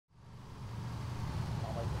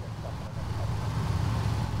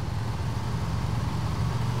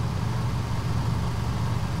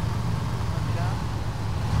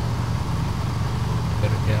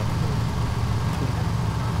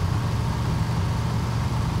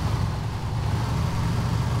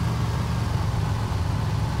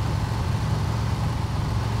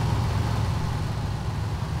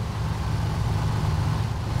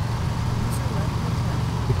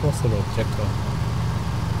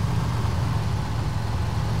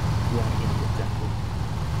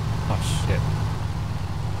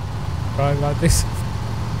drive like this. Right,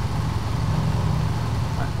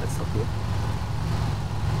 let's stop here.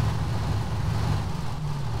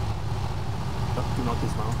 Do not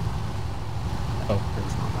dismount. Oh.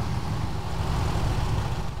 Dismount now.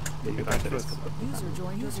 Yeah, you guys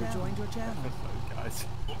User joined your channel. Guys.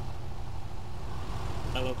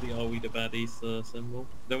 I love the "Are we the baddies" symbol.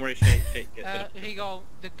 Don't worry, Shay, get it. Rigo,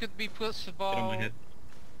 er could be possible. Get on my head.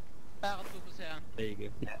 There you go.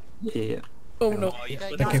 Yeah. Oh no. Oh, you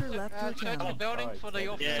Thank flipped you. it. Check the building for the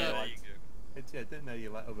officer. Yeah, there you go. It's, yeah, I didn't know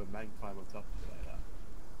you let other men climb on top of you like that.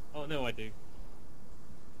 Oh no, I do.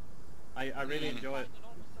 I really enjoy it.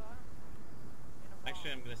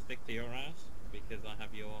 Actually, I'm gonna stick to your ass because I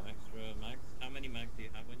have your extra mags. How many mags do you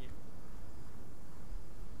have on you?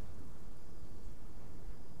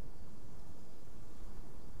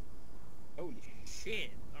 Holy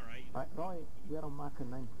shit! Alright. Right, Roy, we are on marker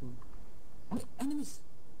 19. Wait, enemies!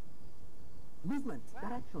 Movement,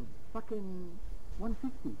 direction, fucking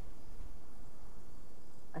 150.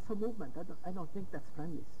 I saw movement, I don't think that's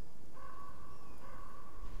friendly.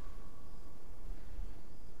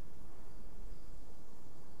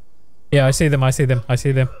 Yeah, I see them.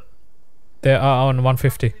 They are on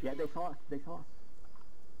 150. Yeah, they saw us.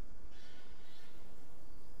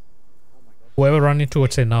 Whoever running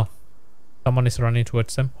towards it now. Someone is running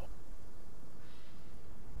towards them.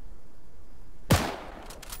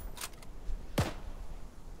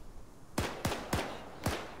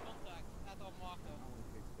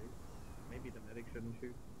 Maybe the medic shouldn't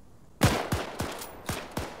shoot.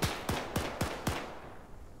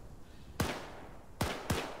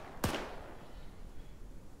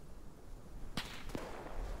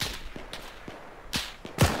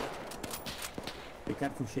 Be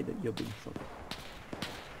careful, Shay, that you're being shot.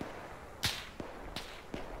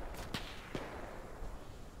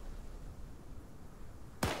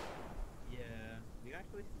 Yeah. Do you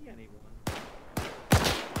actually see anyone?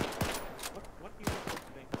 What do you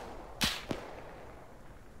think?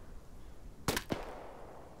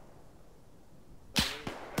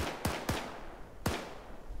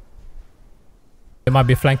 They might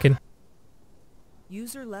be flanking.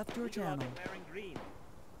 User left your channel. Wearing green.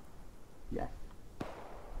 Yeah,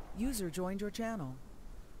 User joined your channel.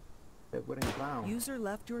 they're wearing brown. User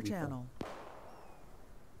left your channel.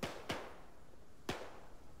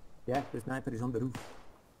 Yeah, the sniper is on the roof.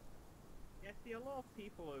 Yeah, I see a lot of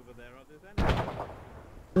people over there. Are there enemies?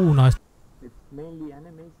 Oh, nice. It's mainly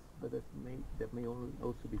enemies, but there may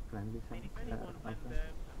also be friendly. I mean, if anyone went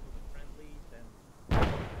there and was a friendly, then the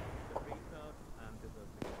restart and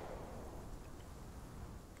deserves to go.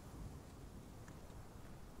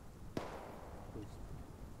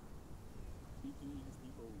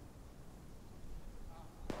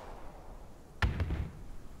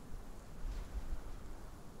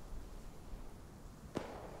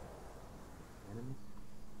 Enemies.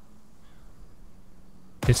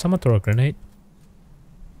 Did someone throw a grenade?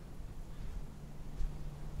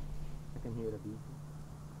 I can hear a beat.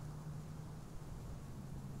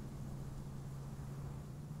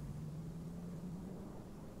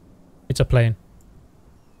 It's a plane.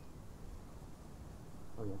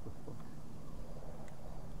 Oh yeah, that's fine.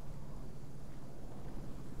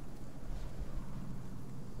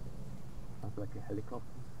 Sounds like a helicopter.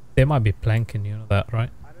 They might be planking, you know that, right?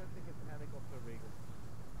 I don't think it's a helicopter, Regal.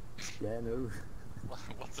 Yeah, no.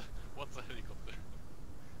 What's a helicopter?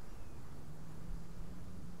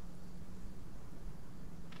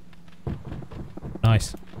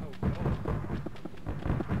 Nice. Oh god.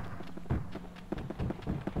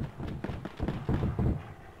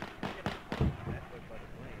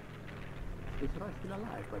 Is Roy still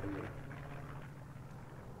alive, by the way?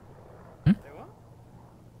 They what?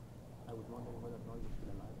 I was wondering whether Roy was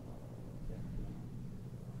still alive or not. Yeah, still alive.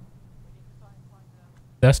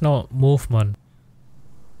 There's no movement.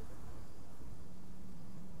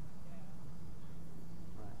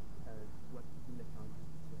 Right. What in the count?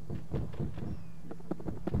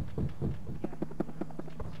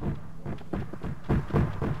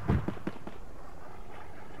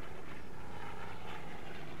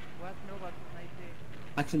 What? No, but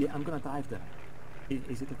Actually, I'm gonna dive there.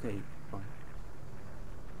 Is it okay? Fine.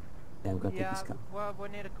 Yeah, I'm gonna take this car. we're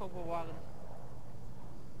near the Cobra wagon.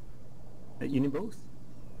 You need both?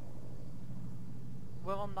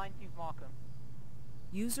 We're on 19th marker.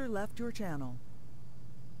 User left your channel.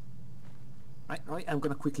 Right, I'm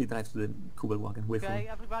gonna quickly drive to the Kubel wagon. Wait for Okay, me.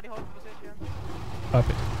 everybody hold position.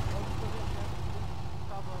 Copy. Hold position.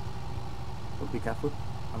 Cover. So be careful.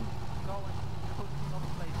 I'm Go to another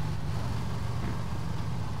place.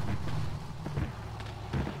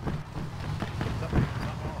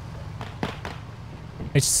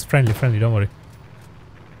 It's friendly, don't worry.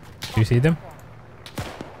 you see them?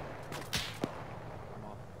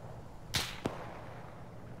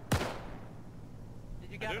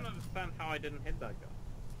 Did you I get don't him? understand how I didn't hit that guy.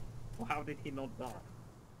 Or how did he not die?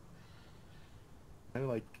 Kind of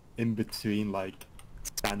like in between, like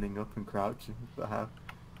standing up and crouching. But how?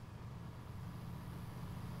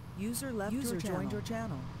 User left your channel. Joined your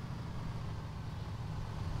channel.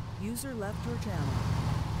 User left your channel.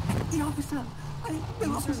 The officer! The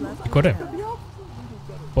User officer! left your Got him. channel.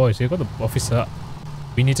 Boys, you got the officer.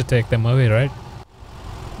 We need to take them away, right?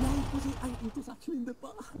 No, it was actually in the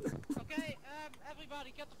bar. Okay,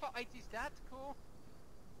 everybody get the fuck. He's dead. Cool.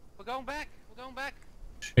 We're going back. We're going back.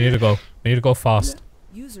 We need to go. We need to go fast.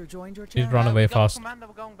 User joined your We need channel. to run away We got the fast. commander.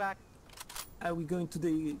 We're going back. Are we going to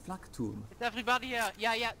the flag tomb? It's everybody here.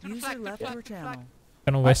 Yeah, to the User flag. To the left flag. your To the flag. channel.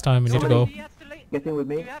 Don't waste time. We need to go. He has to leave. Get in with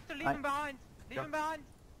me. You have to leave him behind. Leave him behind.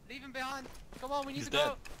 Leave him behind. Come on, we need He's to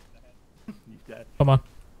go. He's dead. Come on.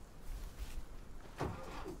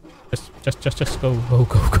 Just go. Go.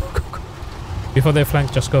 Before they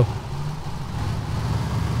flank, just go.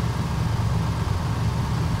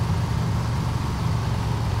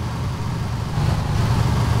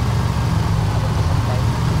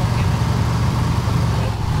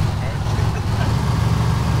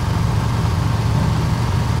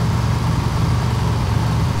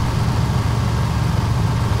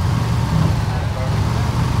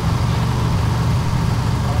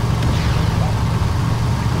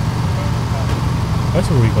 Where's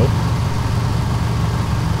the Rico?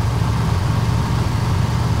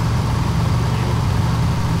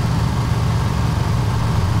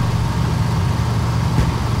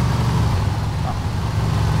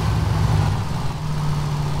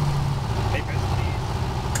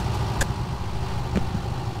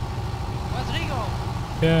 Where's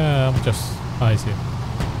Rigo? Yeah, I'm just... I see.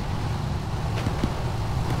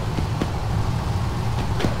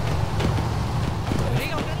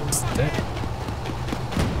 Rigo, get him fucking dead. in.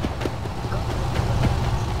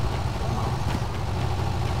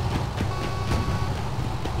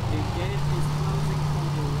 The gate is closing from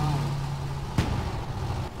the right.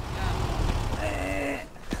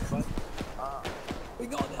 We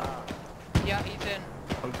got it. Yeah, he's in.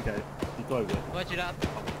 Okay, he got it. Roger that.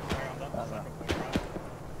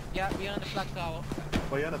 Yeah, we're in the flag tower.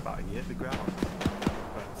 What are you on about? He hit the ground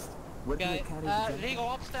first. Where do we Okay, carry the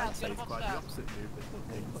Rigo upstairs. So Get him it's quite the upstairs. opposite move.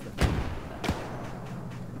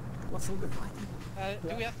 What's all the fighting?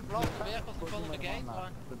 Do we have to block the vehicles in front of the gate? Or?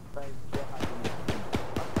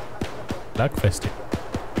 Blackfested.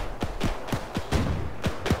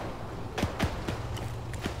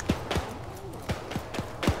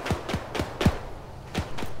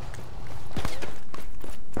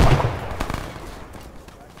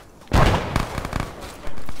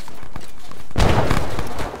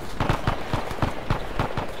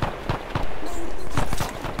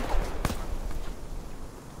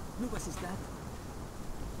 Lucas is dead.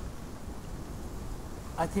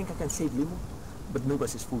 I think I can save Limo, but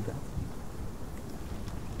Nubas is full dead.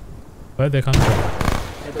 Where they come from?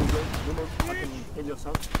 Hey, don't go. Limo, fucking kill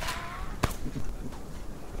yourself.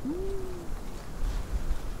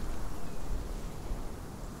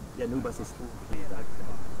 Yeah, Nubas is full dead.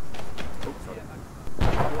 Oh, sorry.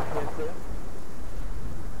 Clear.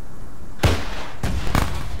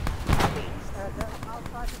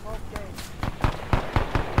 Outside the boat gate.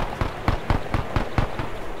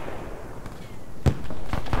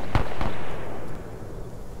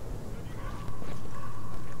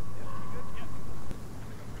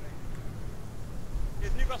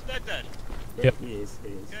 Is Newgrass dead? Yeah, Yep. he is.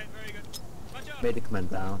 Okay, very good. Macho! Medic man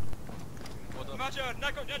down. Macho,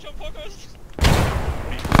 Nacho, focus!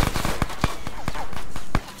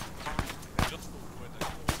 Just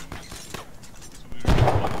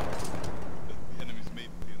the enemy's main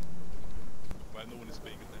field, where no one is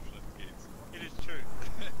paying attention at the gates. It is true.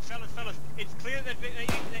 fellas, it's clear that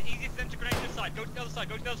it's easy for them to grenade this side. Go to the other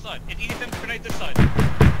side, It's easy for them to grenade this side.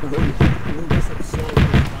 Nubas absorbed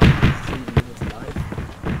his life, saving his life.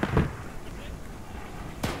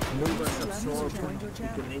 Nubas absorbed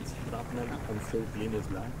the grenades shrapnel and saved Limo's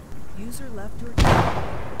life. User left your channel.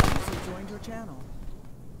 User joined your channel.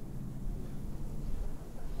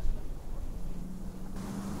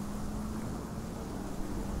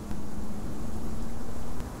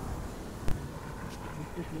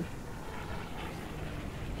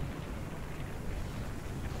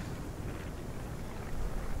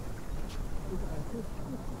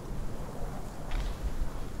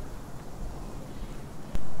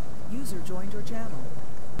 User joined your channel.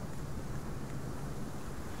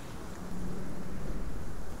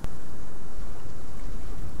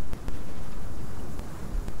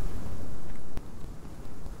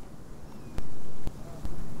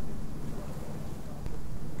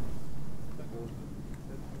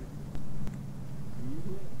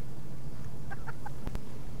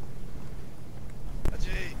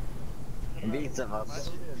 Widzę was.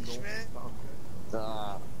 Byliśmy?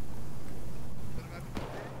 Tak.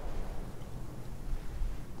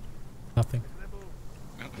 Nothing.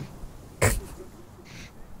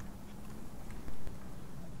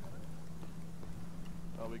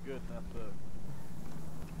 Are we good after?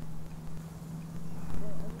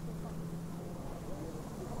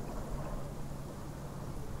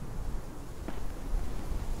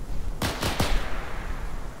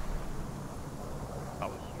 That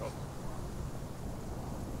was strong.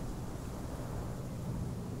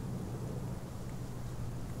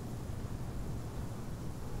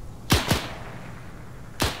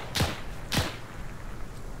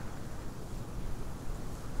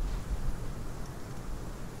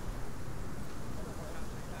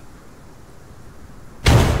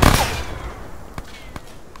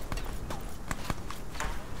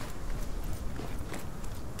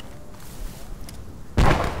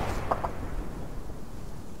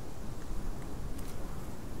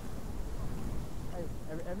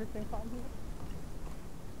 Hey, everything fine here?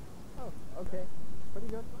 Oh, okay. Pretty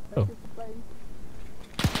good. Thank you for playing.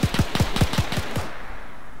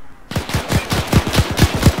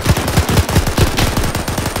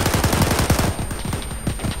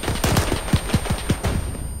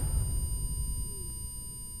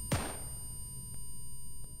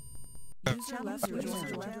 User left your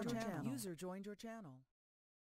channel. User joined your channel.